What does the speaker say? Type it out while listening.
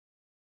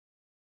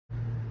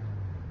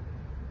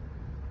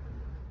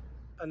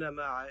أنا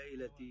مع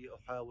عائلتي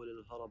أحاول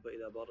الهرب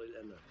إلى بر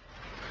الأمان.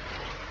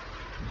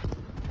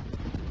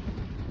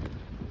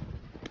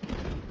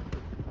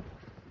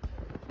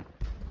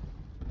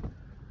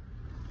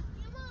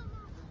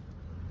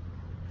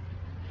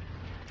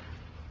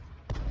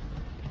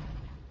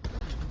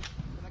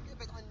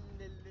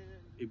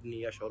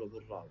 ابني يشعر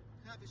بالرعب.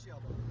 خافش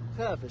يابا،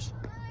 خافش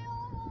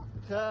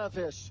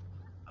خافش.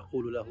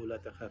 أقول له لا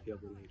تخاف يا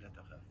بني، لا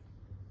تخاف،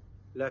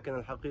 لكن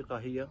الحقيقة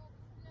هي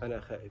أنا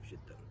خائف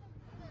جدا.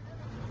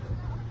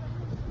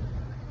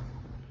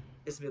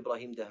 اسمي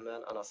إبراهيم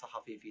دهمان، أنا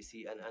صحفي في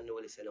CNN،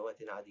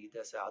 ولسنوات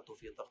عديدة ساعدت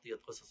في تغطية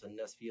قصص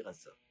الناس في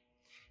غزة،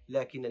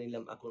 لكنني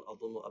لم أكن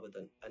أظن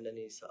أبدا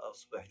أنني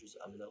سأصبح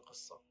جزءا من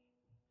القصة.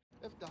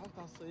 افتح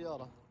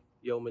السيارة.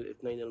 يوم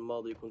الاثنين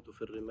الماضي كنت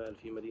في الرمال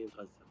في مدينة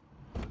غزة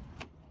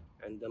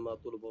عندما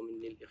طلبوا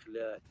مني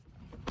الإخلاء.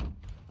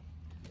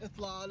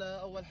 اطلع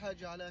على أول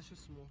حاجة على شو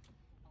اسمه.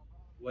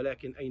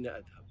 ولكن أين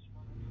أذهب؟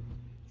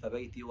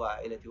 فبيتي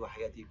وعائلتي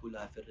وحياتي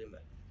كلها في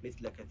الرمال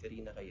مثل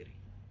كثيرين غيري،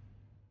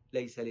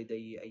 ليس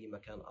لدي أي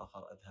مكان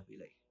آخر أذهب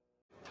إليه.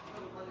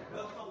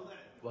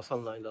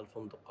 وصلنا إلى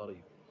الفندق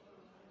قريب،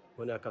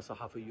 هناك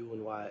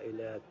صحفيون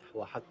وعائلات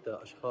وحتى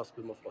أشخاص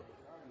بمفردهم.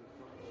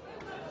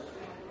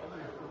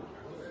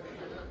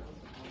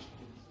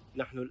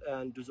 نحن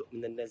الآن جزء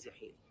من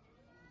النازحين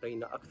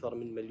بين أكثر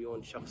من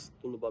 1,000,000 شخص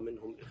طلب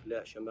منهم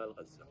إخلاء شمال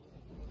غزة.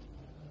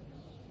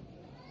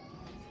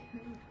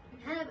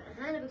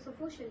 هنا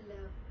بيوصفوش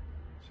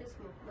شو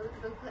اسمه،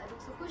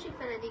 بيوصفوش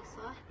الفنادق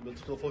صح؟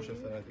 بيوصفوش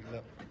الفنادق،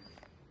 لا.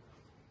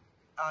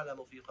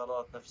 أعلم في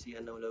قرارة نفسي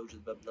أنه لا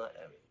يوجد مبنى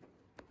آمن.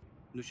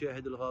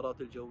 نشاهد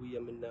الغارات الجوية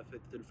من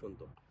نافذة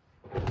الفندق،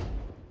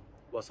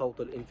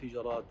 وصوت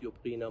الانفجارات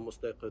يبقينا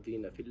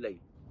مستيقظين في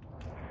الليل.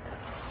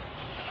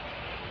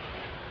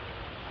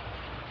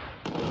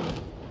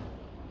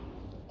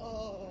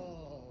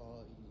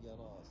 يا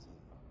راسي.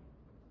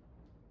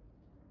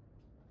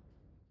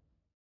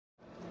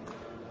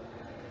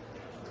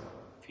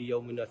 في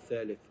يومنا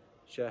الثالث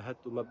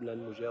شاهدت مبنى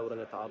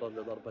مجاورا يتعرض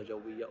لضربة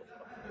جوية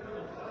أخرى.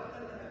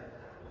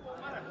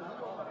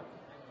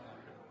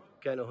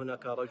 كان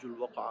هناك رجل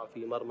وقع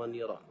في مرمى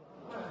النيران.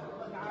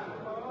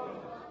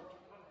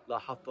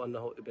 لاحظت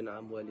أنه ابن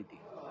عم والدي،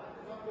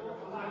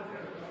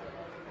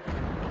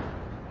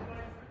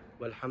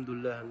 والحمد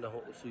لله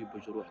أنه أصيب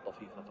بجروح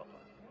طفيفة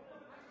فقط.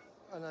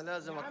 أنا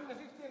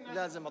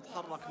لازم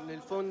أتحرك من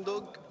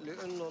الفندق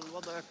لأنه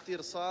الوضع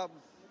كتير صعب.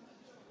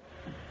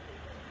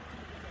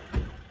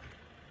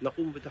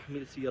 نقوم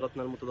بتحميل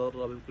سيارتنا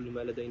المتضررة بكل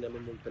ما لدينا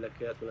من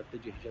ممتلكات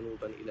ونتجه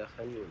جنوبا إلى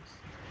خان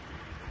يونس.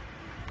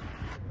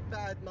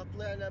 بعد ما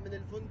طلعنا من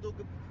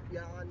الفندق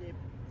يعني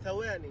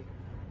ثواني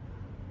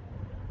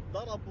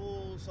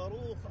ضربوا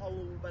صاروخ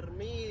أو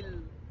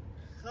برميل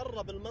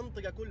خرب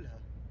المنطقة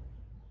كلها.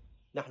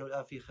 نحن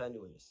الآن في خان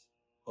يونس،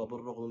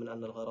 وبالرغم من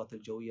أن الغارات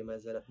الجوية ما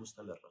زالت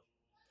مستمرة،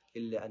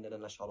 إلا أننا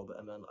نشعر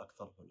بأمان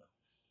أكثر هنا،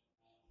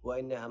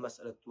 وإنها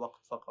مسألة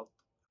وقت فقط.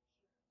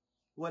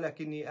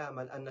 ولكني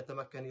آمل أن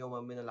نتمكن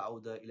يوما من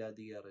العودة إلى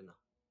ديارنا.